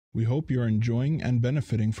We hope you are enjoying and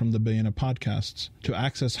benefiting from the Bayyinah podcasts. To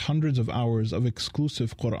access hundreds of hours of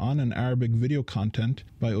exclusive Quran and Arabic video content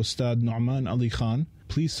by Ustadh Nouman Ali Khan,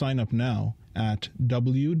 please sign up now at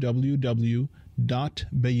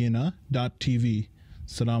www.bayyinah.tv.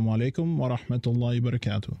 Assalamu alaikum wa rahmatullahi wa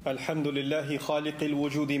barakatuh. Alhamdulillahi khaliqil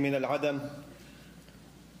wujudi min al-adam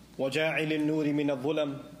wa ja'ilil nuri min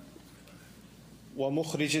al-dhulam wa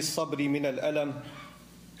mukhrijis sabri min al-alam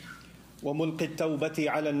وملقي التوبة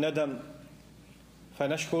على الندم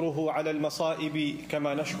فنشكره على المصائب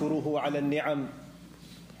كما نشكره على النعم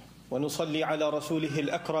ونصلي على رسوله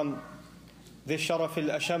الأكرم ذي الشرف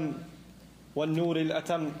الأشم والنور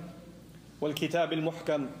الأتم والكتاب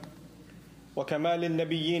المحكم وكمال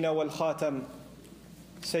النبيين والخاتم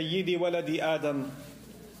سيد ولد آدم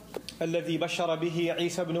الذي بشر به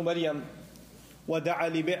عيسى بن مريم ودعا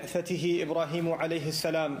لبعثته إبراهيم عليه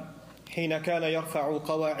السلام حين كان يرفع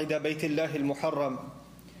قواعد بيت الله المحرم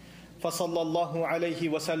فصلى الله عليه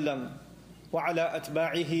وسلم وعلى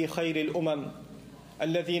أتباعه خير الأمم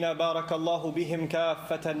الذين بارك الله بهم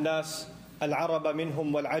كافة الناس العرب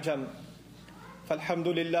منهم والعجم فالحمد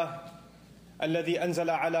لله الذي أنزل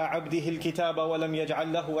على عبده الكتاب ولم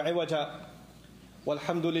يجعل له عوجا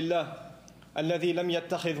والحمد لله الذي لم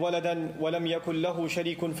يتخذ ولدا ولم يكن له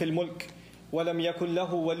شريك في الملك ولم يكن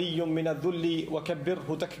له ولي من الذل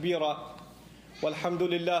وكبره تكبيرا والحمد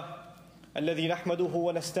لله الذي نحمده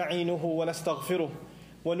ونستعينه ونستغفره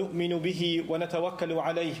ونؤمن به ونتوكل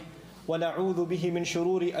عليه ونعوذ به من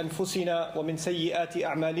شرور أنفسنا ومن سيئات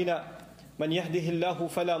أعمالنا من يهده الله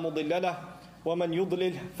فلا مضل له ومن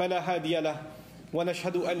يضلل فلا هادي له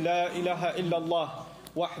ونشهد أن لا إله إلا الله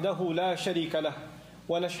وحده لا شريك له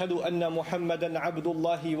ونشهد أن محمدا عبد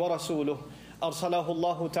الله ورسوله أرسله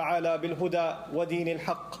الله تعالى بالهدى ودين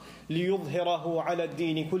الحق ليظهره على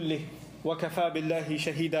الدين كله وكفى بالله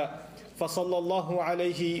شهيدا فصلى الله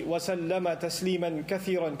عليه وسلم تسليما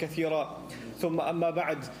كثيرا كثيرا ثم أما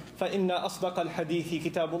بعد فإن أصدق الحديث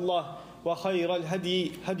كتاب الله وخير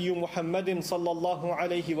الهدي هدي محمد صلى الله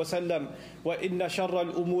عليه وسلم وإن شر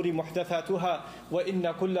الأمور محدثاتها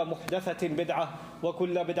وإن كل محدثة بدعة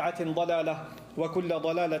وكل بدعة ضلالة وكل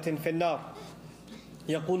ضلالة في النار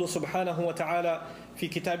يقول سبحانه وتعالى في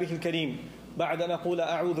كتابه الكريم بعد أن أقول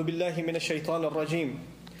أعوذ بالله من الشيطان الرجيم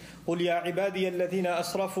قل يا عبادي الذين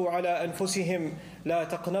أسرفوا على أنفسهم لا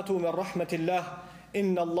تقنطوا من رحمة الله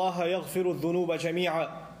إن الله يغفر الذنوب جميعا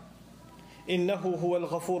إنه هو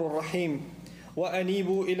الغفور الرحيم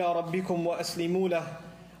وأنيبوا إلى ربكم وأسلموا له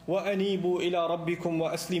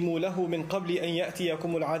له من قبل أن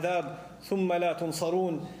يأتيكم العذاب ثم لا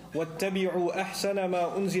تنصرون واتبعوا أحسن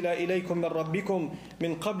ما أنزل إليكم من ربكم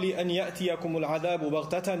من قبل أن يأتيكم العذاب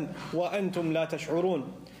بغتة وأنتم لا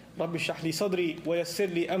تشعرون رب اشرح لي صدري ويسر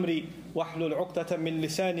لي أمري واحلل عقدة من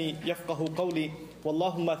لساني يفقه قولي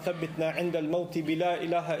واللهم ثبتنا عند الموت بلا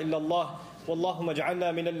إله إلا الله واللهم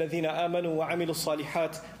اجعلنا من الذين آمنوا وعملوا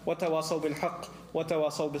الصالحات وتواصوا بالحق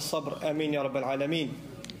وتواصوا بالصبر آمين يا رب العالمين.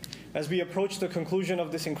 As we approach the conclusion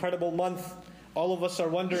of this incredible month, all of us are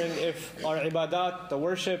wondering if our ibadat, the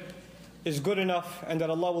worship, is good enough and that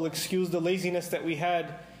Allah will excuse the laziness that we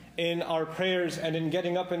had in our prayers and in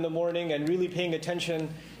getting up in the morning and really paying attention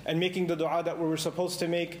and making the dua that we were supposed to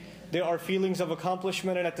make. There are feelings of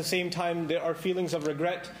accomplishment and at the same time there are feelings of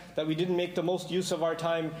regret that we didn't make the most use of our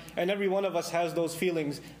time, and every one of us has those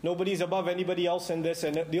feelings. Nobody's above anybody else in this,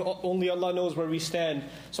 and only Allah knows where we stand.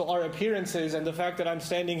 So our appearances and the fact that I'm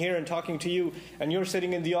standing here and talking to you and you're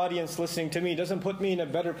sitting in the audience listening to me doesn't put me in a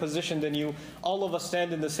better position than you. All of us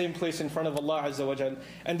stand in the same place in front of Allah Azza wa Jal,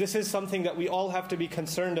 and this is something that we all have to be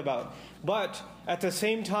concerned about. But at the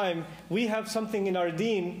same time, we have something in our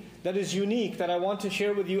deen that is unique that I want to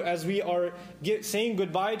share with you as we are saying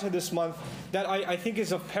goodbye to this month, that I think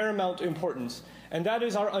is of paramount importance. And that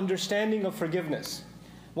is our understanding of forgiveness.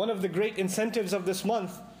 One of the great incentives of this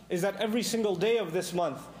month is that every single day of this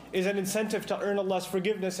month is an incentive to earn Allah's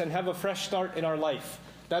forgiveness and have a fresh start in our life.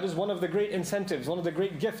 That is one of the great incentives, one of the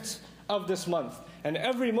great gifts of this month. And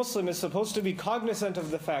every Muslim is supposed to be cognizant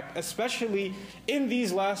of the fact, especially in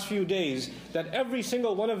these last few days, that every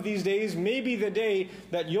single one of these days may be the day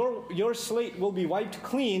that your slate will be wiped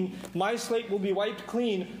clean, my slate will be wiped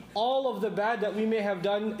clean. All of the bad that we may have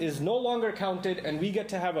done is no longer counted, and we get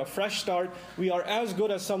to have a fresh start. We are as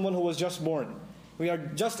good as someone who was just born. We are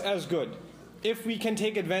just as good if we can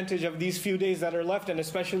take advantage of these few days that are left, and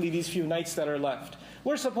especially these few nights that are left.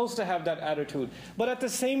 We're supposed to have that attitude. But at the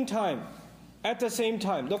same time, the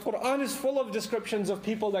Quran is full of descriptions of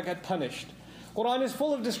people that get punished. Quran is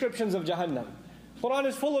full of descriptions of Jahannam. Quran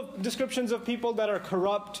is full of descriptions of people that are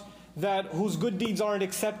corrupt, whose good deeds aren't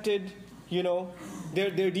accepted,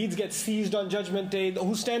 their deeds get seized on Judgment Day,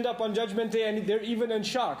 who stand up on Judgment Day and they're even in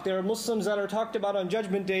shock. There are Muslims that are talked about on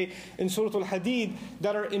Judgment Day in Surah Al-Hadid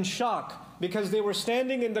that are in shock because they were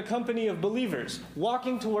standing in the company of believers,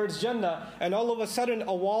 walking towards Jannah, and all of a sudden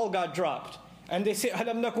a wall got dropped. And they say,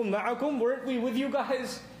 Alam nakum ma'akum? Weren't we with you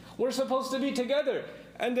guys? We're supposed to be together.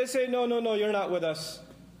 And they say, no, you're not with us.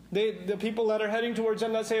 The people that are heading towards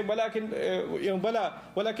Jannah say, وَلَكِنَّكُمْ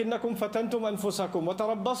فَتَنْتُمْ أَنفُسَكُمْ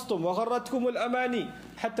وَتَرَبَّصْتُمْ وَغَرَّتْكُمُ الْأَمَانِي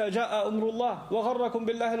حَتَّى جَاءَ أَمْرُ اللَّهِ وَغَرَّكُمْ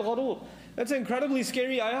بِاللَّهِ الْغَرُورِ. That's an incredibly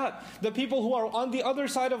scary ayat. The people who are on the other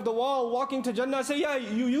side of the wall walking to Jannah say, yeah,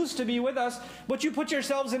 you used to be with us, but you put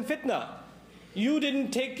yourselves in fitna. You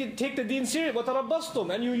didn't take the deen serious.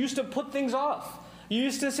 وَتَرَبَّصْتُمْ. And you used to put things off. You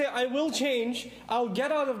used to say, I will change, I'll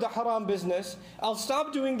get out of the haram business, I'll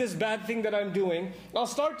stop doing this bad thing that I'm doing, I'll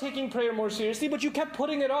start taking prayer more seriously, but you kept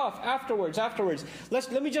putting it off afterwards.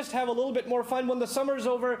 Let me just have a little bit more fun. When the summer's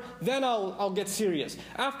over, then I'll get serious.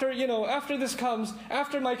 After this comes,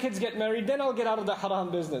 after my kids get married, then I'll get out of the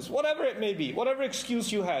haram business. Whatever it may be, whatever excuse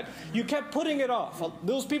you had, you kept putting it off.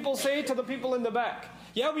 Those people say to the people in the back,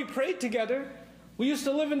 yeah, we prayed together. We used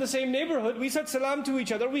to live in the same neighborhood. We said salam to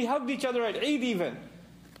each other. We hugged each other at Eid even.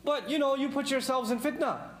 But you put yourselves in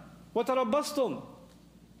fitna. وَتَرَبَّصْتُمْ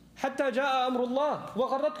حَتَّى جَاءَ أَمْرُ اللَّهِ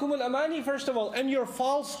وَغَرَّتْكُمُ الْأَمَانِي. First of all, and your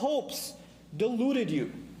false hopes deluded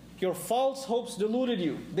you. Your false hopes deluded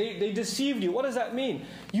you. They deceived you. What does that mean?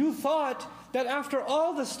 You thought that after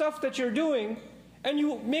all the stuff that you're doing, and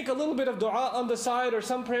you make a little bit of dua on the side or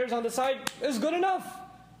some prayers on the side, is good enough.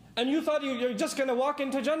 And you thought you're just going to walk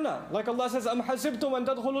into Jannah. Like Allah says, أَمْ حَسِبْتُمْ أَن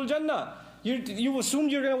تَدْخُلُوا الْجَنَّةِ. You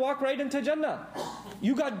assumed you're going to walk right into Jannah.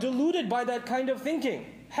 You got deluded by that kind of thinking.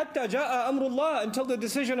 حَتَّى جَاءَ أَمْرُ اللَّهِ. Until the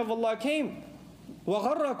decision of Allah came.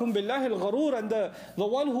 وَغَرَّكُمْ بِاللَّهِ الْغَرُورِ. And the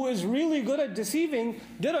one who is really good at deceiving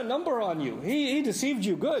did a number on you. He deceived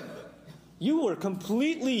you good. You were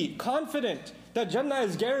completely confident that Jannah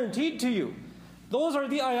is guaranteed to you. Those are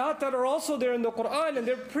the ayat that are also there in the Quran, and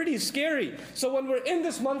they're pretty scary. So when we're in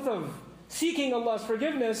this month of seeking Allah's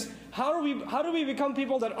forgiveness, how do we become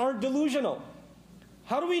people that aren't delusional?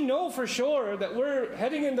 How do we know for sure that we're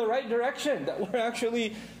heading in the right direction, that we're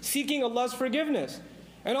actually seeking Allah's forgiveness?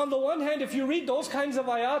 And on the one hand, if you read those kinds of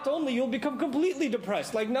ayat only, you'll become completely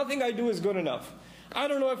depressed, like nothing I do is good enough. I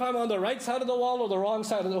don't know if I'm on the right side of the wall or the wrong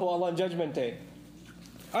side of the wall on Judgment Day.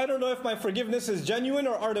 I don't know if my forgiveness is genuine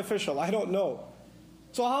or artificial. I don't know.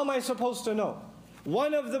 So how am I supposed to know?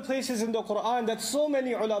 One of the places in the Quran that so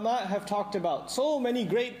many ulama have talked about, so many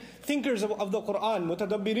great thinkers of the Quran,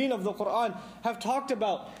 mutadabbirin of the Quran, have talked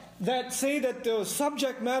about, that say that the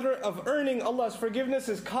subject matter of earning Allah's forgiveness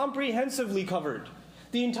is comprehensively covered.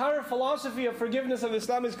 The entire philosophy of forgiveness of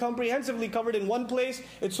Islam is comprehensively covered in one place.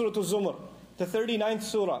 It's Surah Az-Zumar, the 39th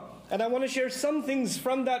surah. And I want to share some things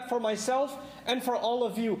from that for myself and for all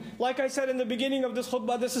of you. Like I said in the beginning of this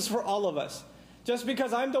khutbah, this is for all of us. Just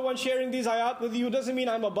because I'm the one sharing these ayat with you doesn't mean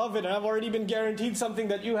I'm above it and I've already been guaranteed something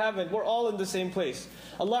that you haven't. We're all in the same place.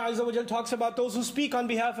 Allah SWT talks about those who speak on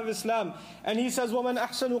behalf of Islam. And He says, وَمَنْ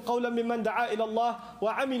أَحْسَنُ قَوْلًا مِمَّنْ دَعَا إِلَى اللَّهِ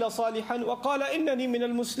وَعَمِلَ صَالِحًا وَقَالَ إِنَّنِي مِنَ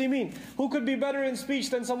الْمُسْلِمِينَ. Who could be better in speech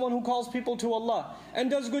than someone who calls people to Allah and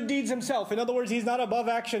does good deeds himself? In other words, he's not above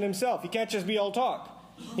action himself. He can't just be all talk.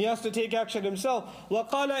 He has to take action himself.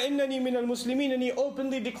 وَقَالَ إِنَّنِي مِنَ الْمُسْلِمِينَ. And he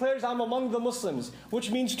openly declares, I'm among the Muslims.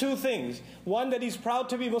 Which means two things. One, that he's proud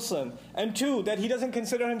to be Muslim. And two, that he doesn't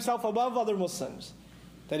consider himself above other Muslims.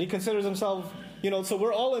 That he considers himself, so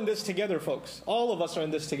we're all in this together, folks. All of us are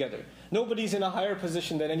in this together. Nobody's in a higher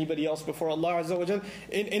position than anybody else before Allah SWT.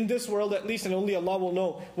 In this world at least, and only Allah will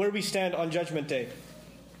know where we stand on Judgment Day.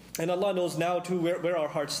 And Allah knows now too where our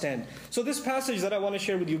hearts stand. So this passage that I want to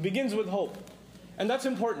share with you begins with hope. And that's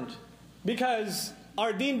important, because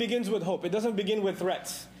our deen begins with hope. It doesn't begin with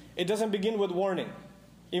threats. It doesn't begin with warning.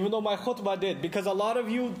 Even though my khutbah did. Because a lot of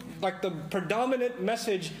you, like the predominant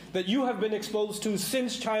message that you have been exposed to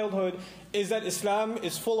since childhood is that Islam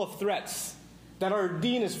is full of threats. That our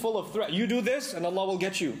deen is full of threats. You do this and Allah will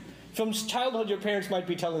get you. From childhood your parents might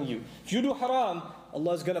be telling you, if you do haram,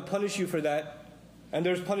 Allah is going to punish you for that. And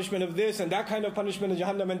there's punishment of this and that kind of punishment in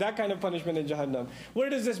Jahannam and that kind of punishment in Jahannam.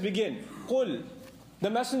 Where does this begin? Qul. The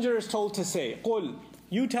messenger is told to say, Qul,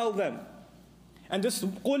 you tell them. And this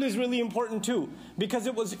Qul is really important too, because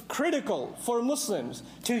it was critical for Muslims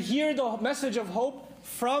to hear the message of hope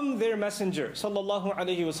from their messenger, sallallahu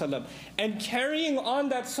alaihi wasallam. And carrying on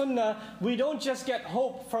that sunnah, we don't just get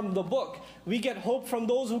hope from the book. We get hope from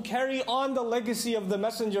those who carry on the legacy of the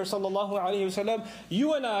messenger, sallallahu alaihi wasallam.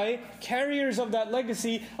 You and I, carriers of that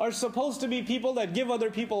legacy, are supposed to be people that give other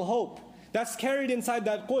people hope. That's carried inside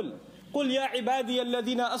that Qul. قُلْ يَا عِبَادِيَ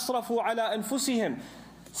الَّذِينَ أَسْرَفُوا عَلَىٰ أَنفُسِهِمْ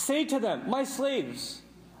Say to them, my slaves,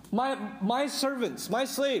 my servants, my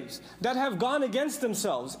slaves that have gone against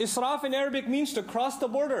themselves. Israf in Arabic means to cross the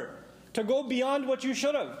border, to go beyond what you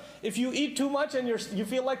should have. If you eat too much and you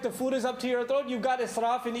feel like the food is up to your throat, you've got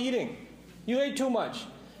israf in eating. You ate too much.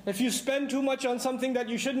 If you spend too much on something that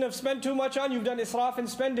you shouldn't have spent too much on, you've done israf in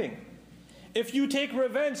spending. If you take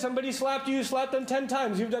revenge, somebody slapped you, you slapped them 10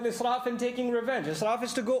 times, you've done israf in taking revenge. Israf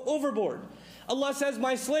is to go overboard. Allah says,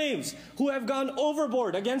 my slaves who have gone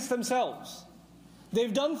overboard against themselves.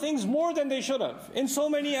 They've done things more than they should have in so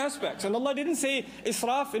many aspects. And Allah didn't say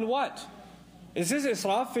israf in what? Is this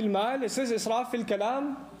israf fil mal? Is this israf fil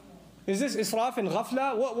kalam? Is this israf in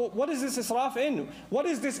ghafla? What is this israf in? What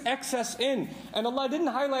is this excess in? And Allah didn't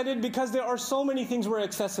highlight it because there are so many things we're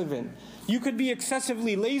excessive in. You could be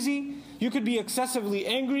excessively lazy. You could be excessively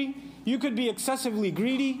angry. You could be excessively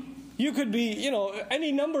greedy. You could be,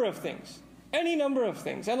 any number of things. Any number of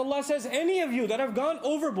things. And Allah says, any of you that have gone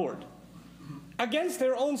overboard against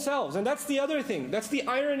their own selves. And that's the other thing. That's the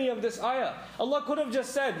irony of this ayah. Allah could have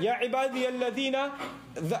just said, Ya ibadi alladhina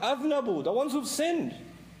adhnabu, the ones who've sinned.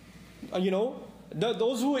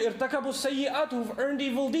 Those who irtakabu sayyi'at, who've earned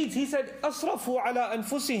evil deeds. He said, asrafu ala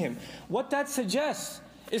anfusihim. What that suggests,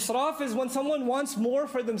 israf is when someone wants more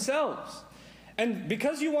for themselves. And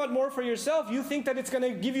because you want more for yourself, you think that it's going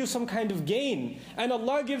to give you some kind of gain. And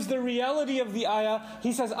Allah gives the reality of the ayah.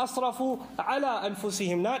 He says, asrafu ala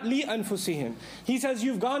anfusihim, not li anfusihim. He says,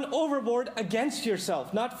 you've gone overboard against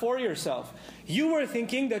yourself, not for yourself. You were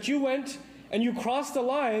thinking that you went and you crossed the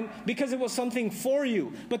line because it was something for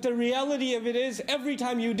you. But the reality of it is, every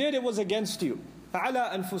time you did, it was against you.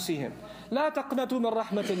 Ala anfusihim. La taqnatu min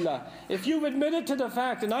rahmatillah. If you've admitted to the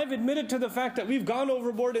fact, and I've admitted to the fact that we've gone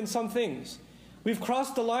overboard in some things, we've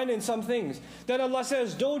crossed the line in some things, then Allah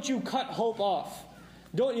says, don't you cut hope off.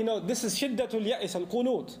 This is shiddatul ya'is,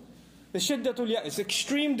 al-qunut. The shiddatul ya'is,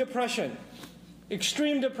 extreme depression.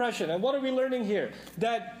 Extreme depression. And what are we learning here?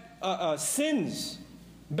 That sins,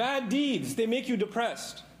 bad deeds, they make you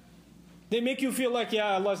depressed. They make you feel like,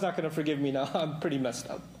 yeah, Allah's not going to forgive me now. I'm pretty messed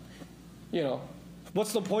up.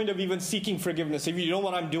 What's the point of even seeking forgiveness? If you know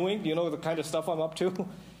what I'm doing, you know the kind of stuff I'm up to,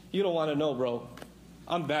 you don't want to know, bro.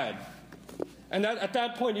 I'm bad. And at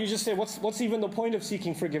that point, you just say, what's even the point of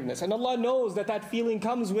seeking forgiveness? And Allah knows that feeling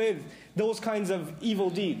comes with those kinds of evil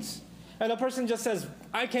deeds. And a person just says,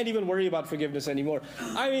 I can't even worry about forgiveness anymore.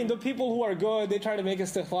 I mean, the people who are good, they try to make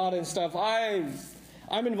istighfar and stuff.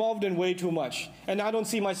 I'm involved in way too much. And I don't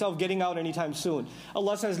see myself getting out anytime soon.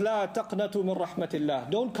 Allah says, La taqnatu min rahmatillah.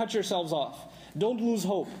 Don't cut yourselves off. Don't lose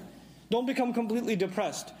hope. Don't become completely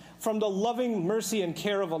depressed from the loving mercy and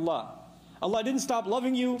care of Allah. Allah didn't stop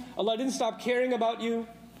loving you. Allah didn't stop caring about you.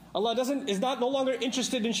 Allah is no longer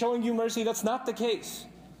interested in showing you mercy. That's not the case.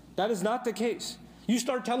 That is not the case. You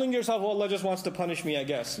start telling yourself, Allah just wants to punish me, I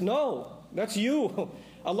guess. No, that's you.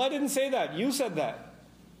 Allah didn't say that. You said that.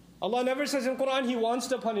 Allah never says in Quran He wants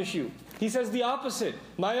to punish you. He says the opposite.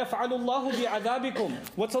 مَا يَفْعَلُ اللَّهُ بِعَذَابِكُمْ.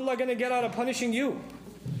 What's Allah going to get out of punishing you?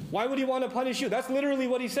 Why would He want to punish you? That's literally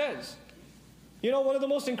what He says. One of the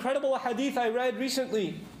most incredible hadith I read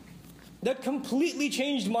recently that completely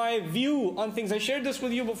changed my view on things. I shared this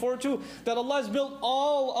with you before too, that Allah has built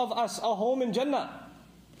all of us a home in Jannah.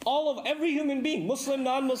 Every human being, Muslim,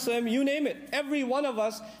 non-Muslim, you name it. Every one of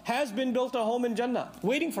us has been built a home in Jannah,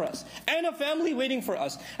 waiting for us. And a family waiting for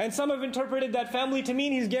us. And some have interpreted that family to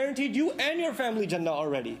mean He's guaranteed you and your family Jannah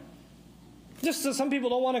already. Just so some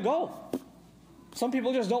people don't want to go. Some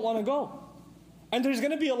people just don't want to go. And there's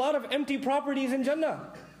going to be a lot of empty properties in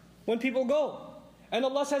Jannah when people go. And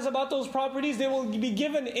Allah says about those properties, they will be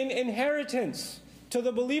given in inheritance to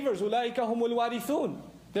the believers. أُولَٰئِكَ هُمُ الْوَارِثُونَ.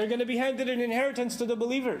 They're going to be handed in inheritance to the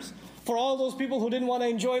believers. For all those people who didn't want to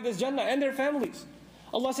enjoy this Jannah and their families.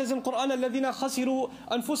 Allah says in Quran, الَّذِينَ خَسِرُوا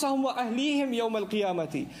أَنفُسَهُمْ وَأَهْلِيهِمْ يَوْمَ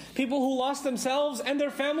الْقِيَامَةِ. People who lost themselves and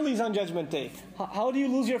their families on Judgment Day. How do you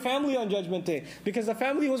lose your family on Judgment Day? Because the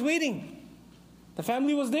family was waiting. The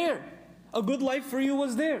family was there. A good life for you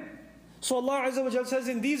was there. So Allah Azza wa Jalla says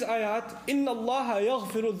in these ayat, إِنَّ اللَّهَ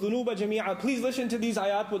يَغْفِرُ الذُّنُوبَ جَمِيعًا. Please listen to these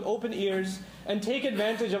ayat with open ears and take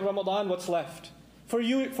advantage of Ramadan, what's left. For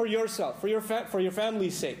you, for yourself, for your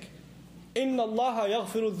family's sake. إِنَّ اللَّهَ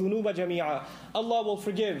يَغْفِرُ الذُّنُوبَ جَمِيعًا. Allah will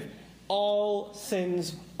forgive all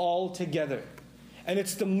sins altogether. And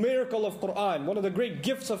it's the miracle of Quran, one of the great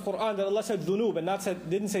gifts of Quran, that Allah said dhunub and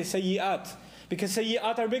didn't say sayyi'at. Because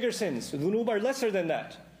sayyi'at are bigger sins, dhunub are lesser than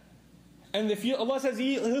that. And Allah says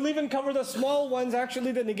He'll even cover the small ones.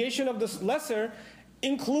 Actually, the negation of the lesser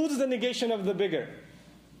includes the negation of the bigger.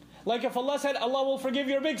 Like if Allah said Allah will forgive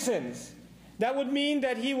your big sins, that would mean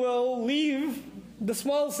that He will leave the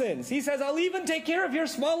small sins. He says, I'll even take care of your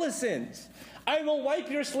smallest sins. I will wipe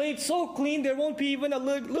your slate so clean there won't be even a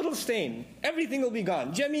little stain. Everything will be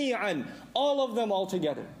gone. Jami'an, all of them all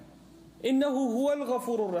together. Innahu huwal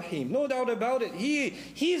ghafurur rahim. No doubt about it.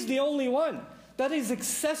 He's the only one that is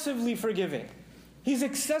excessively forgiving. He's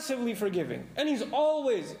excessively forgiving. And He's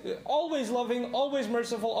always loving, always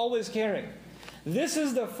merciful, always caring. This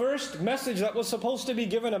is the first message that was supposed to be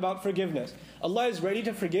given about forgiveness. Allah is ready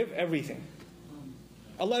to forgive everything.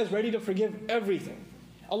 Allah is ready to forgive everything.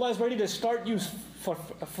 Allah is ready to start you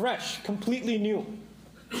fresh, completely new.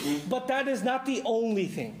 But that is not the only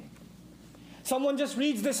thing. Someone just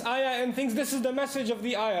reads this ayah and thinks this is the message of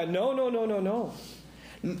the ayah. No.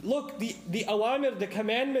 Look, the awamir, the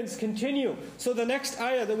commandments continue. So the next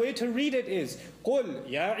ayah, the way to read it is قُلْ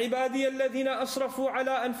يَا عِبَادِيَ الَّذِينَ أَسْرَفُوا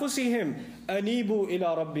عَلَىٰ أَنفُسِهِمْ أَنِيبُوا إِلَىٰ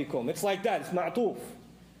رَبِّكُمْ. It's like that, it's ma'tuf.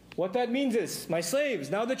 What that means is, my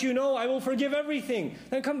slaves, now that you know I will forgive everything,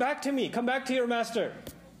 then come back to me, come back to your master.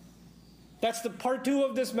 That's the part 2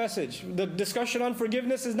 of this message. The discussion on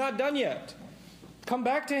forgiveness is not done yet. Come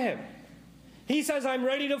back to Him. He says, I'm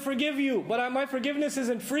ready to forgive you, but my forgiveness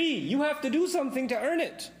isn't free. You have to do something to earn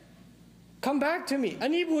it. Come back to me.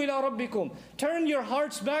 Anibu ila rabbikum. Turn your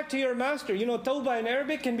hearts back to your master. You know, tawbah in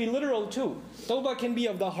Arabic can be literal too. Tawbah can be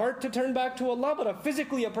of the heart to turn back to Allah, but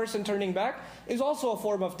physically a person turning back is also a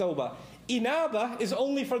form of tawbah. Inaba is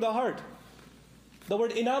only for the heart. The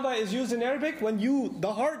word inaba is used in Arabic when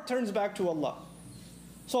the heart turns back to Allah.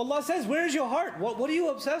 So Allah says, where's your heart? What are you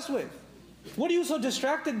obsessed with? What are you so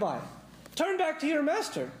distracted by? Turn back to your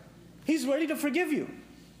master. He's ready to forgive you.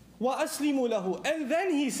 وَأَسْلِمُوا لَهُ. And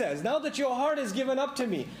then He says, now that your heart is given up to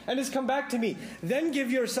me and has come back to me, then give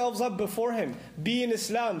yourselves up before Him. Be in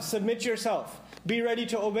Islam, submit yourself, be ready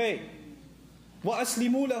to obey.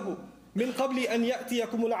 وَأَسْلِمُوا لَهُ مِنْ قَبْلِ أَنْ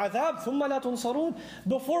يَأْتِيَكُمُ الْعَذَابِ ثُمَّ لَا تُنصَرُونَ.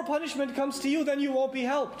 Before punishment comes to you, then you won't be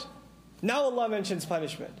helped. Now Allah mentions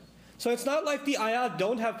punishment. So it's not like the ayat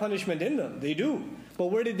don't have punishment in them. They do. But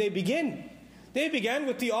where did they begin? They began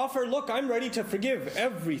with the offer, look, I'm ready to forgive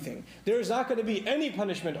everything. There's not going to be any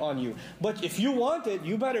punishment on you. But if you want it,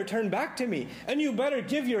 you better turn back to me. And you better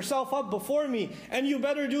give yourself up before me. And you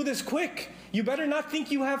better do this quick. You better not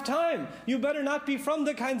think you have time. You better not be from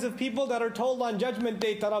the kinds of people that are told on Judgment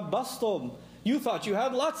Day, tarabbastum. You thought you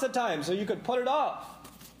had lots of time, so you could put it off.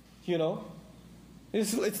 You know?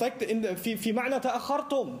 It's like fi ma'na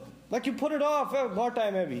ta'akhartum. Like you put it off, more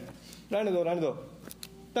time maybe. Ranado.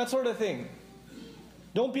 That sort of thing.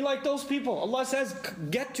 Don't be like those people. Allah says,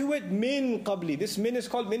 get to it min qabli. This min is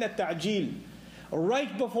called min at-ta'jil.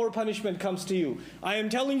 Right before punishment comes to you. I am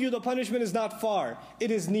telling you the punishment is not far.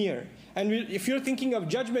 It is near. And if you're thinking of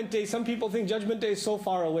Judgment Day, some people think Judgment Day is so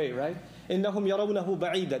far away, right? إِنَّهُمْ يَرَوْنَهُ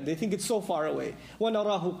بَعِيدًا. They think it's so far away.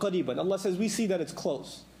 وَنَرَاهُ قَرِيبًا. Allah says, we see that it's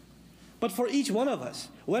close. But for each one of us,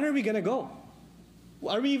 when are we going to go?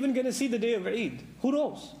 Are we even going to see the day of Eid? Who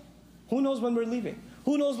knows? Who knows when we're leaving?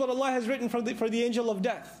 Who knows what Allah has written for the angel of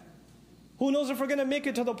death? Who knows if we're going to make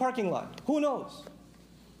it to the parking lot? Who knows?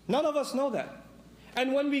 None of us know that.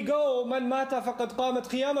 And when we go, مَنْ مَاتَ فَقَدْ قَامَتْ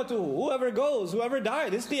قِيَامَتُهُ. Whoever goes, whoever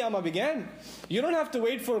died, his qiyamah began. You don't have to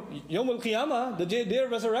wait for Yawm al-Qiyamah, the day of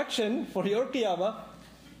resurrection, for your qiyamah.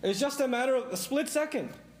 It's just a matter of a split second.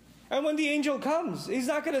 And when the angel comes, he's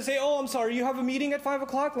not going to say, oh, I'm sorry, you have a meeting at 5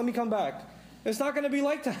 o'clock, let me come back. It's not going to be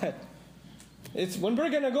like that. It's when we're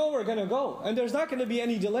going to go, we're going to go. And there's not going to be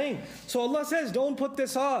any delay. So Allah says, don't put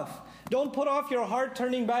this off. Don't put off your heart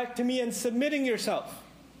turning back to me and submitting yourself.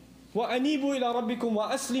 وَأَنِيبُوا إِلَىٰ رَبِّكُمْ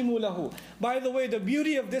وَأَسْلِمُوا لَهُ. By the way, the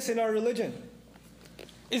beauty of this in our religion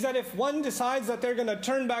is that if one decides that they're going to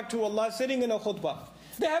turn back to Allah sitting in a khutbah,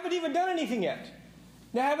 they haven't even done anything yet.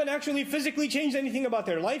 They haven't actually physically changed anything about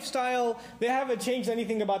their lifestyle. They haven't changed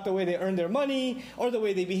anything about the way they earn their money or the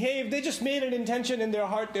way they behave. They just made an intention in their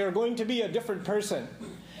heart they are going to be a different person.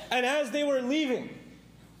 And as they were leaving,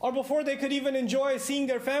 or before they could even enjoy seeing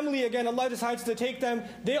their family again, Allah decides to take them.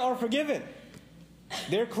 They are forgiven.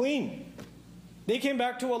 They're clean. They came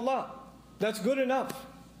back to Allah. That's good enough.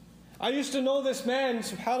 I used to know this man,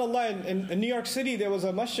 subhanAllah, in New York City. There was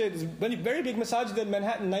a masjid, very big masjid in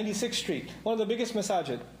Manhattan, 96th Street. One of the biggest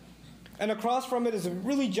masajid. And across from it is a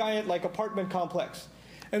really giant apartment complex.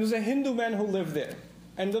 And there's a Hindu man who lived there.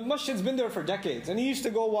 And the masjid's been there for decades. And he used to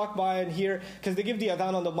go walk by and hear, because they give the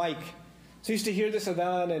adhan on the mic. So he used to hear this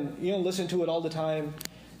adhan and listen to it all the time.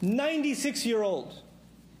 96-year-old.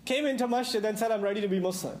 Came into masjid and said, I'm ready to be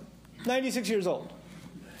Muslim. 96 years old.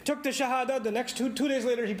 Took the shahada, the next two days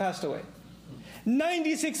later he passed away.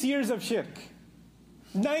 96 years of shirk.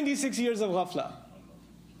 96 years of ghafla.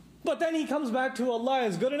 But then he comes back to Allah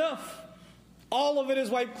is good enough. All of it is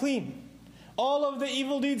wiped clean. All of the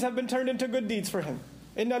evil deeds have been turned into good deeds for him.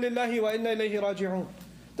 Inna lillahi wa inna ilayhi raji'un.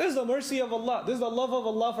 This is the mercy of Allah. This is the love of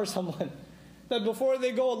Allah for someone. That before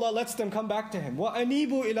they go, Allah lets them come back to Him.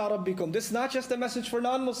 وَأَنِيبُوا إِلَىٰ رَبِّكُمْ. This is not just a message for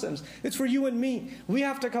non-Muslims. It's for you and me. We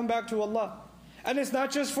have to come back to Allah. And it's not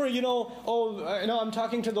just for, I'm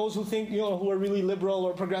talking to those who think, who are really liberal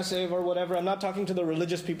or progressive or whatever. I'm not talking to the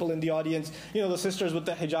religious people in the audience. The sisters with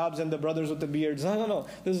the hijabs and the brothers with the beards. No.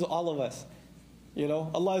 This is all of us.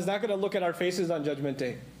 Allah is not going to look at our faces on Judgment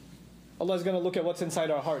Day. Allah is going to look at what's inside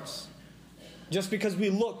our hearts. Just because we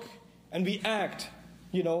look and we act,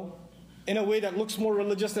 in a way that looks more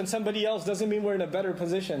religious than somebody else doesn't mean we're in a better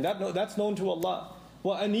position. That's known to Allah.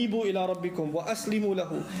 وَأَنِيبُوا إِلَىٰ رَبِّكُمْ وَأَسْلِمُوا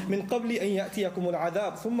لَهُ مِنْ قَبْلِ أَنْ يَأْتِيَكُمُ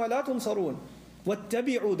الْعَذَابُ ثُمَّ لَا تُنْصَرُونَ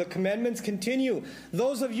وَاتَّبِعُوا. The commandments continue.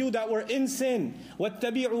 Those of you that were in sin,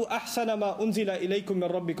 وَاتَّبِعُوا أَحْسَنَ مَا أُنزِلَ إِلَيْكُم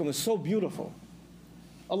مِّن رَبِّكُم. It's so beautiful.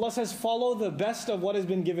 Allah says, follow the best of what has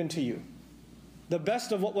been given to you. The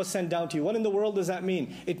best of what was sent down to you. What in the world does that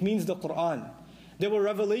mean? It means the Qur'an. There were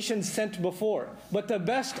revelations sent before. But the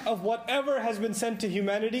best of whatever has been sent to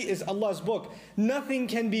humanity is Allah's book. Nothing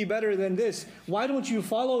can be better than this. Why don't you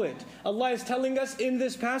follow it? Allah is telling us in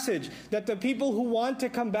this passage that the people who want to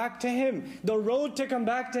come back to Him, the road to come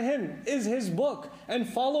back to Him is His book and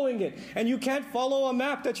following it. And you can't follow a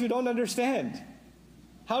map that you don't understand.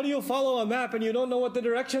 How do you follow a map and you don't know what the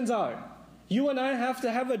directions are? You and I have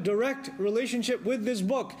to have a direct relationship with this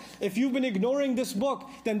book. If you've been ignoring this book,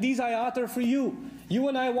 then these ayat are for you. You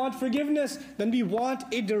and I want forgiveness, then we want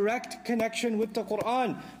a direct connection with the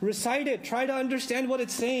Qur'an. Recite it, try to understand what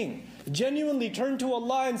it's saying. Genuinely turn to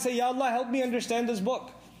Allah and say, Ya Allah, help me understand this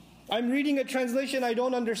book. I'm reading a translation I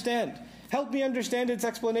don't understand. Help me understand its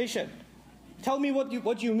explanation. Tell me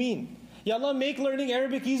what you mean. Ya Allah, make learning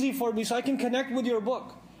Arabic easy for me so I can connect with your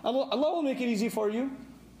book. Allah will make it easy for you.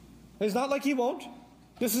 It's not like He won't.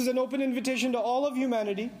 This is an open invitation to all of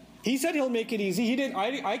humanity. He said He'll make it easy. He didn't.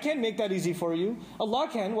 I can't make that easy for you. Allah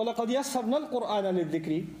can. وَلَقَدْ يَسَّرْنَا الْقُرْآنَ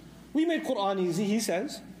لِلذِّكْرِ. We made Qur'an easy, He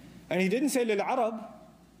says. And He didn't say لِلْعَرَبِ.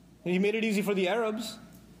 He made it easy for the Arabs.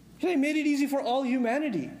 He made it easy for all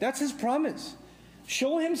humanity. That's His promise.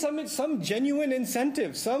 Show Him some genuine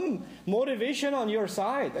incentive, some motivation on your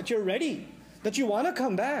side, that you're ready, that you want to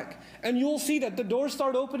come back. And you'll see that the doors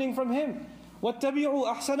start opening from Him. وَاتَّبِعُوا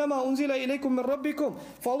أَحْسَنَ مَا أُنزِلَ إِلَيْكُم مِّن رَبِّكُمْ.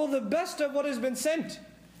 Follow the best of what has been sent.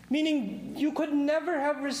 Meaning, you could never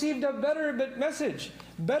have received a better message,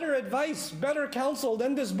 better advice, better counsel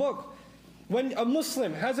than this book. When a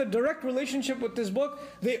Muslim has a direct relationship with this book,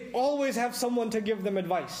 they always have someone to give them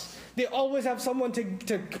advice. They always have someone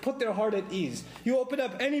to put their heart at ease. You open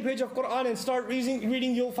up any page of Qur'an and start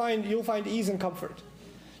reading, you'll find ease and comfort.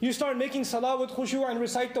 You start making salah with khushu' and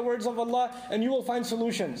recite the words of Allah, and you will find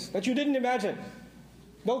solutions that you didn't imagine.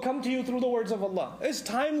 They'll come to you through the words of Allah. It's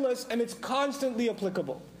timeless and it's constantly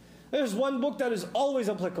applicable. There's one book that is always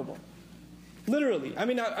applicable. Literally. I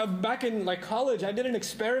mean, back in college, I did an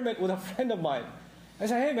experiment with a friend of mine. I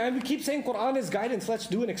said, hey man, we keep saying Qur'an is guidance, let's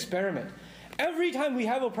do an experiment. Every time we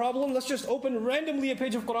have a problem, let's just open randomly a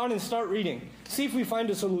page of Qur'an and start reading. See if we find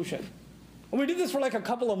a solution. And we did this for a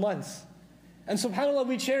couple of months. And subhanAllah,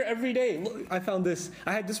 we'd share every day. Look, I found this.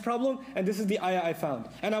 I had this problem, and this is the ayah I found.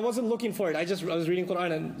 And I wasn't looking for it. I was reading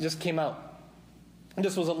Qur'an and it just came out. And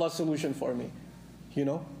this was Allah's solution for me.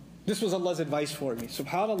 This was Allah's advice for me.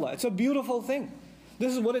 SubhanAllah. It's a beautiful thing.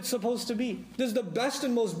 This is what it's supposed to be. This is the best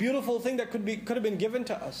and most beautiful thing that could have been given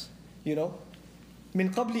to us.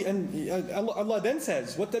 من قبل أن Allah then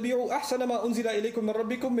says وَاتَّبِعُوا أَحْسَنَ مَا أُنزِلَ إِلَيْكُم مِّن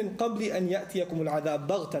رَبِّكُم مِّن قَبْلِ أَن يَأْتِيَكُمُ الْعَذَابُ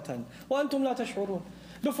بَغْتَةً وَأَنْتُمْ لَا تَشْعُرُونَ.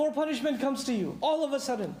 Before punishment comes to you, all of a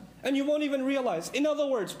sudden, and you won't even realize. In other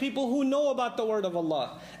words, people who know about the word of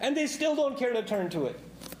Allah, and they still don't care to turn to it,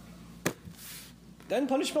 then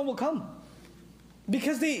punishment will come.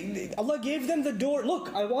 Because Allah gave them the door.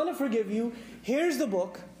 Look, I want to forgive you. Here's the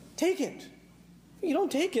book. Take it. If you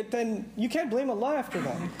don't take it, then you can't blame Allah after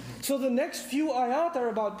that. So the next few ayat are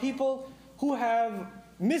about people who have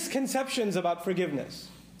misconceptions about forgiveness.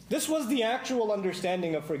 This was the actual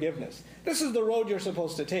understanding of forgiveness. This is the road you're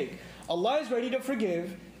supposed to take. Allah is ready to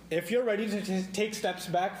forgive if you're ready to take steps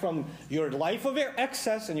back from your life of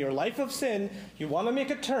excess and your life of sin. You want to make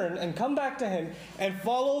a turn and come back to Him and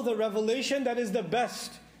follow the revelation that is the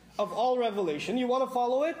best of all revelation. You want to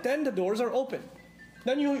follow it, then the doors are open.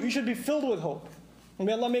 Then you should be filled with hope.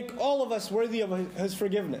 May Allah make all of us worthy of His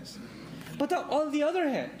forgiveness. But on the other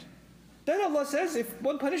hand, then Allah says,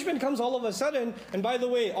 when punishment comes all of a sudden, and by the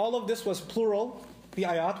way, all of this was plural, the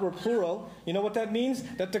ayat were plural, you know what that means?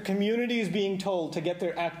 That the community is being told to get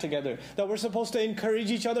their act together. That we're supposed to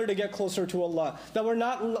encourage each other to get closer to Allah. That we're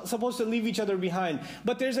not supposed to leave each other behind.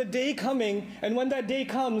 But there's a day coming, and when that day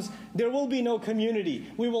comes, there will be no community.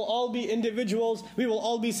 We will all be individuals. We will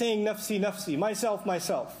all be saying, nafsi, nafsi, myself,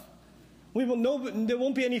 myself. There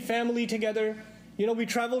won't be any family together. You know, we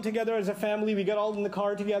travel together as a family. We get all in the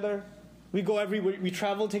car together. We go everywhere, we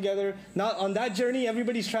travel together. Not on that journey,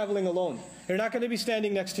 everybody's traveling alone. You're not going to be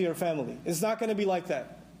standing next to your family. It's not going to be like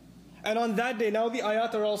that. And on that day, now the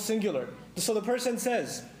ayat are all singular. So the person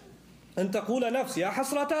says, أن تقول نفس يا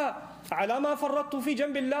حسرة على ما فرطت في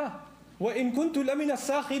جنب الله وإن كنت لمن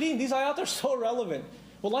الساخرين. These ayat are so relevant.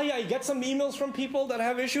 Wallahi, I get some emails from people that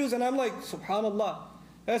have issues and I'm like, subhanallah.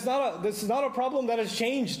 This is not a problem that has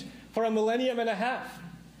changed for a millennium and a half.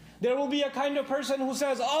 There will be a kind of person who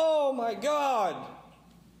says, oh my God,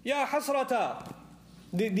 ya hasrata.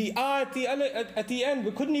 The at the end,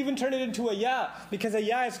 we couldn't even turn it into a ya, because a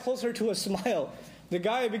ya is closer to a smile. The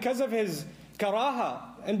guy, because of his karaha,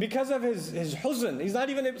 and because of his huzn, he's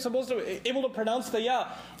not even able to pronounce the ya.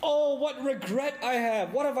 Oh, what regret I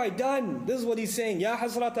have. What have I done? This is what he's saying. Ya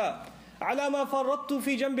hasrata. Ala ma farrattu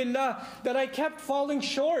fi jambillah. That I kept falling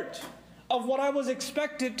short of what I was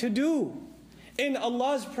expected to do in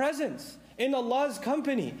Allah's presence, in Allah's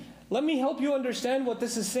company. Let me help you understand what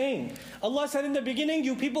this is saying. Allah said in the beginning,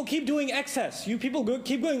 you people keep doing excess. You people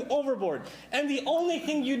keep going overboard. And the only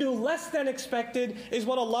thing you do less than expected is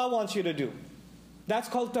what Allah wants you to do. That's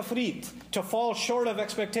called tafreet, to fall short of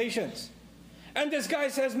expectations. And this guy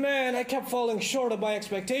says, man, I kept falling short of my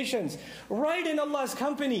expectations. Right in Allah's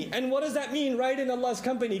company. And what does that mean, right in Allah's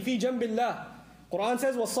company? Fi jambillah. Quran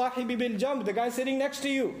says, وَالصَّاحِبِ بِالْجَنْبِ. The guy sitting next to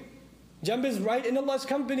you. Jamb is right in Allah's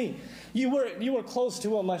company. You were close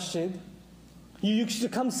to a masjid. You used to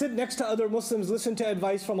come sit next to other Muslims, listen to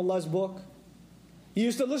advice from Allah's book. You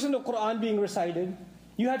used to listen to Quran being recited.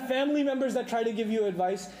 You had family members that tried to give you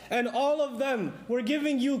advice. And all of them were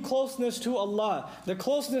giving you closeness to Allah. The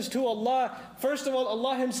closeness to Allah, first of all,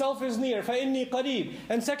 Allah Himself is near. فَإِنِّي قَرِيب.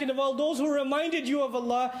 And second of all, those who reminded you of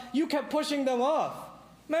Allah, you kept pushing them off.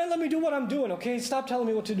 Man, let me do what I'm doing, okay? Stop telling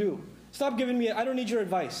me what to do. Stop giving me, I don't need your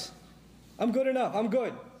advice. I'm good enough, I'm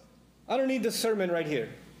good. I don't need this sermon right here.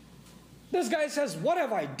 This guy says, what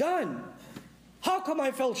have I done? How come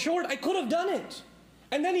I fell short? I could have done it.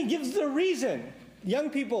 And then he gives the reason. Young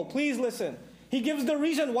people, please listen. He gives the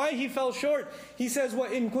reason why he fell short. He says,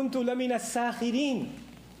 وَإِن كُنْتُ لَمِنَ السَّاخِرِينَ.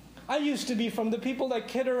 I used to be from the people that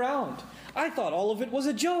kid around. I thought all of it was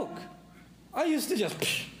a joke. I used to just,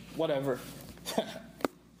 whatever.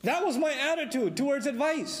 That was my attitude towards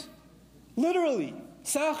advice. Literally,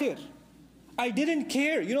 sakhir. I didn't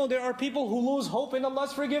care. You know, there are people who lose hope in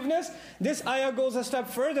Allah's forgiveness. This ayah goes a step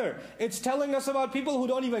further. It's telling us about people who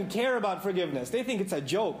don't even care about forgiveness. They think it's a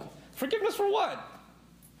joke. Forgiveness for what?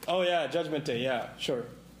 Oh yeah, Judgment Day, yeah, sure.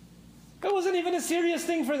 That wasn't even a serious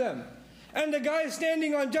thing for them. And the guy is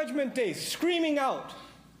standing on Judgment Day, screaming out,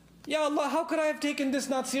 Ya Allah, how could I have taken this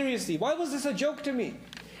not seriously? Why was this a joke to me?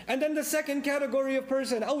 And then the second category of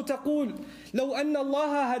person, أو تقول لو أن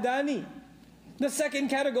الله هداني. The second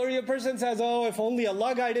category of person says, oh, if only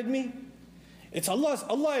Allah guided me. It's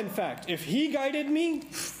Allah in fact. If He guided me,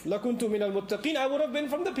 لَكُنْتُ مِنَ الْمُتَّقِينَ, I would have been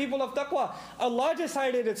from the people of taqwa. Allah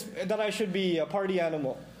decided that I should be a party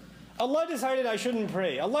animal. Allah decided I shouldn't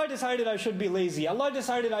pray. Allah decided I should be lazy. Allah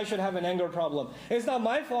decided I should have an anger problem. It's not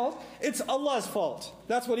my fault. It's Allah's fault.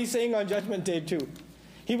 That's what He's saying on Judgment Day too.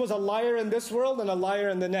 He was a liar in this world and a liar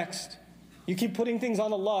in the next. You keep putting things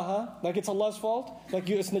on Allah, huh? Like it's Allah's fault? Like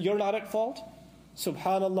you're not at fault?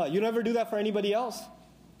 Subhanallah. You never do that for anybody else.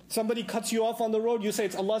 Somebody cuts you off on the road, you say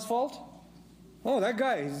it's Allah's fault? Oh, that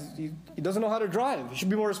guy, he doesn't know how to drive. He should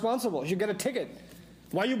be more responsible. He should get a ticket.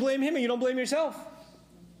 Why you blame him and you don't blame yourself?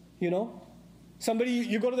 You know? Somebody,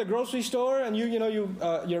 you go to the grocery store and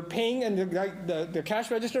you're paying and the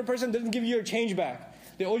cash register person doesn't give you your change back.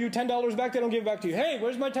 They owe you $10 back, they don't give it back to you. Hey,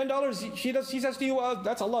 where's my $10? He says to you,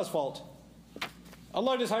 that's Allah's fault.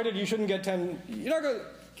 Allah decided you shouldn't get 10. You're not going to,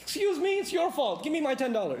 excuse me, it's your fault. Give me my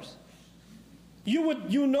 $10.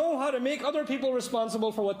 You know how to make other people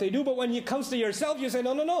responsible for what they do, but when it comes to yourself, you say,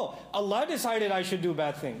 no. Allah decided I should do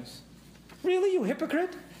bad things. Really, you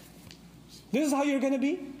hypocrite? This is how you're going to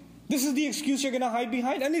be? This is the excuse you're going to hide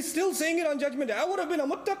behind? And He's still saying it on Judgment Day. I would have been a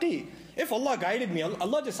muttaqi. If Allah guided me,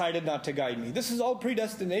 Allah decided not to guide me. This is all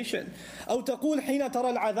predestination. أو تقول حين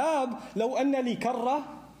ترى العذاب لو أن لي كرة.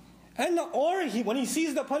 Or when He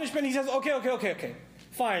sees the punishment, He says, okay.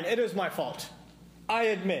 Fine, it is my fault. I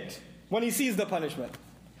admit. When He sees the punishment.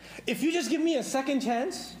 If you just give me a second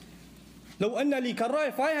chance, لو أن لي كرة,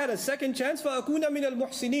 if I had a second chance, فأكون من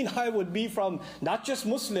المحسنين, I would be from not just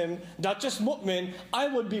Muslim, not just mu'min, I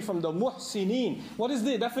would be from the muhsinin. What is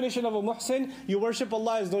the definition of a muhsin? You worship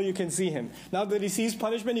Allah as though you can see Him. Now that he sees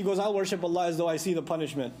punishment, he goes, I'll worship Allah as though I see the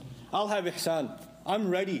punishment. I'll have ihsan. I'm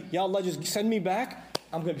ready. Ya Allah, just send me back.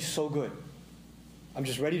 I'm going to be so good. I'm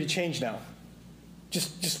just ready to change now.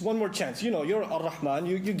 Just one more chance. You know, you're Ar-Rahman,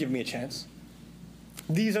 you give me a chance.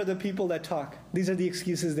 These are the people that talk. These are the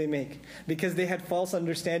excuses they make. Because they had false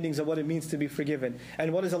understandings of what it means to be forgiven.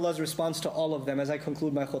 And what is Allah's response to all of them as I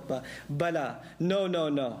conclude my khutbah? Bala. No, no,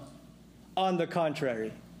 no. On the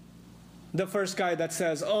contrary. The first guy that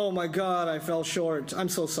says, oh my God, I fell short. I'm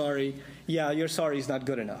so sorry. Yeah, your sorry is not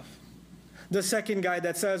good enough. The second guy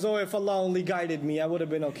that says, oh, if Allah only guided me, I would have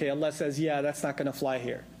been okay. Allah says, yeah, that's not going to fly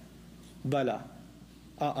here. Bala.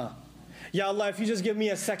 Ya Allah, if you just give me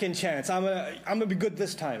a second chance, I'm gonna be good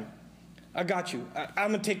this time. I got you.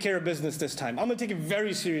 I'm going to take care of business this time. I'm going to take it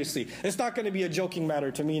very seriously. It's not going to be a joking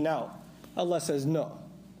matter to me now. Allah says, no.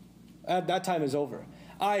 That time is over.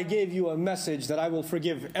 I gave you a message that I will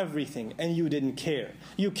forgive everything, and you didn't care.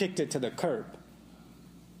 You kicked it to the curb.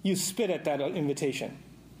 You spit at that invitation.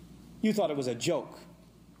 You thought it was a joke.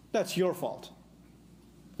 That's your fault.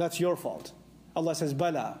 That's your fault. Allah says,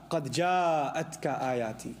 Bala, qad ja'atka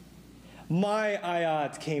ayati. My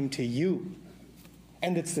ayat came to you.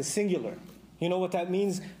 And it's the singular. You know what that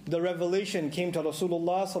means? The revelation came to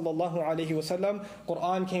Rasulullah sallallahu alaihi wasallam.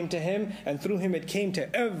 Quran came to him, and through him it came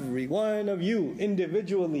to every one of you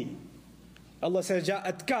individually. Allah says,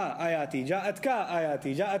 Ja'atka ayati, Ja'atka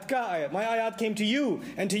ayati, Ja'atka ayat. My ayat came to you,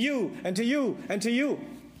 and to you, and to you, and to you.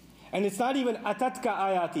 And it's not even atatka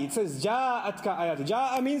ayati. It says Ja'atka ayati.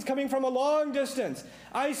 Ja'a means coming from a long distance.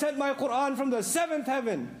 I sent my Quran from the 7th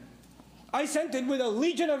heaven. I sent it with a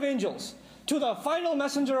legion of angels to the final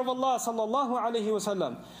messenger of Allah sallallahu alaihi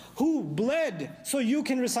wasallam, who bled so you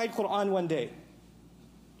can recite Quran one day.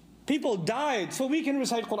 People died so we can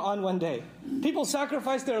recite Quran one day. People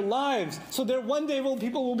sacrificed their lives so that one day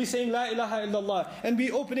people will be saying La ilaha illallah and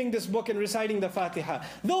be opening this book and reciting the Fatiha.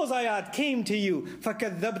 Those ayat came to you,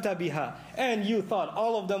 فَكَذَّبْتَ بِهَا, and you thought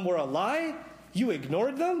all of them were a lie. You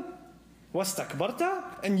ignored them.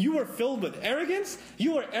 وَاسْتَكْبَرْتَ, and you were filled with arrogance.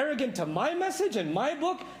 You were arrogant to my message and my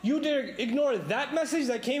book. You dare ignore that message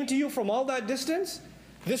that came to you from all that distance.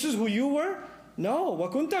 This is who you were? No.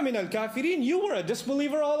 وَكُنْتَ مِنَ الْكَافِرِينَ. You were a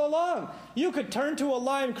disbeliever all along. You could turn to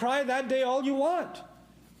Allah and cry that day all you want.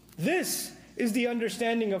 This is the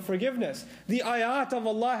understanding of forgiveness. The ayat of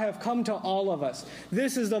Allah have come to all of us.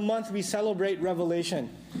 This is the month we celebrate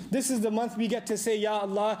revelation. This is the month we get to say, Ya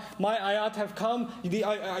Allah, my ayat have come,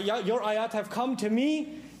 your ayat have come to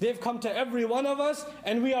me, they've come to every one of us,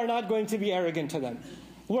 and we are not going to be arrogant to them.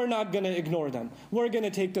 We're not going to ignore them. We're going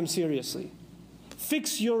to take them seriously.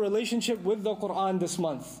 Fix your relationship with the Quran this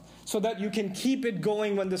month so that you can keep it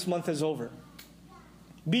going when this month is over.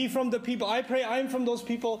 Be from the people. I pray I'm from those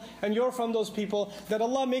people and you're from those people, that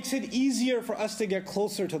Allah makes it easier for us to get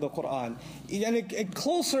closer to the Quran. And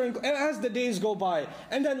closer as the days go by.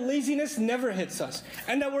 And that laziness never hits us.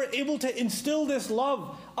 And that we're able to instill this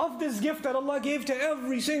love of this gift that Allah gave to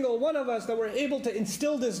every single one of us, that we're able to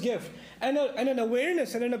instill this gift and an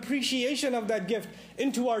awareness and an appreciation of that gift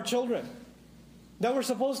into our children. That we're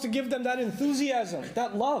supposed to give them that enthusiasm,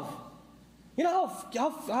 that love. You know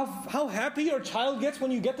how happy your child gets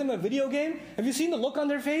when you get them a video game? Have you seen the look on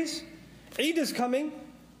their face? Eid is coming,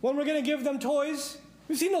 when we're going to give them toys. Have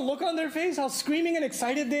you seen the look on their face? How screaming and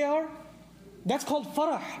excited they are? That's called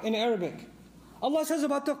farah in Arabic. Allah says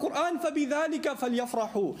about the Quran, فَبِذَلِكَ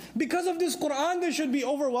فَلْيَفْرَحُوا. Because of this Quran, they should be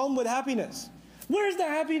overwhelmed with happiness. Where's the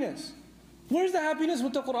happiness? Where's the happiness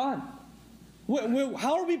with the Quran?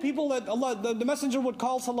 How are we people that Allah, the Messenger would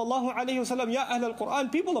call sallallahu alayhi wa sallam, Ya Ahl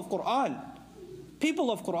al-Quran, people of Quran.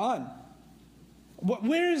 People of Quran.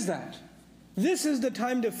 Where is that? This is the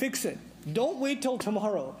time to fix it. Don't wait till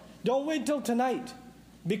tomorrow. Don't wait till tonight.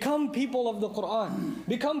 Become people of the Quran.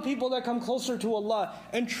 Become people that come closer to Allah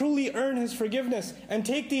and truly earn His forgiveness and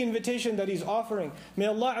take the invitation that He's offering. May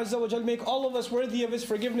Allah SWT make all of us worthy of His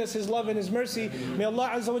forgiveness, His love and His mercy. May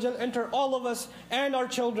Allah SWT enter all of us and our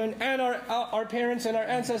children and our parents and our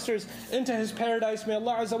ancestors into His paradise. May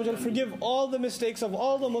Allah SWT forgive all the mistakes of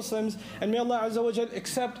all the Muslims, and may Allah SWT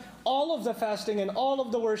accept all of the fasting and all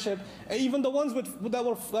of the worship, even the ones that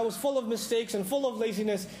was full of mistakes and full of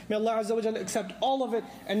laziness. May Allah Azza wa Jalla accept all of it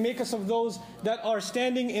and make us of those that are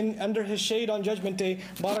standing under His shade on Judgment Day.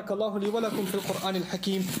 Barakallahu li wa lakum fil Qur'an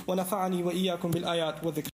al-Hakim wa nafa'ani wa iyyakum bil ayat wa dhikr.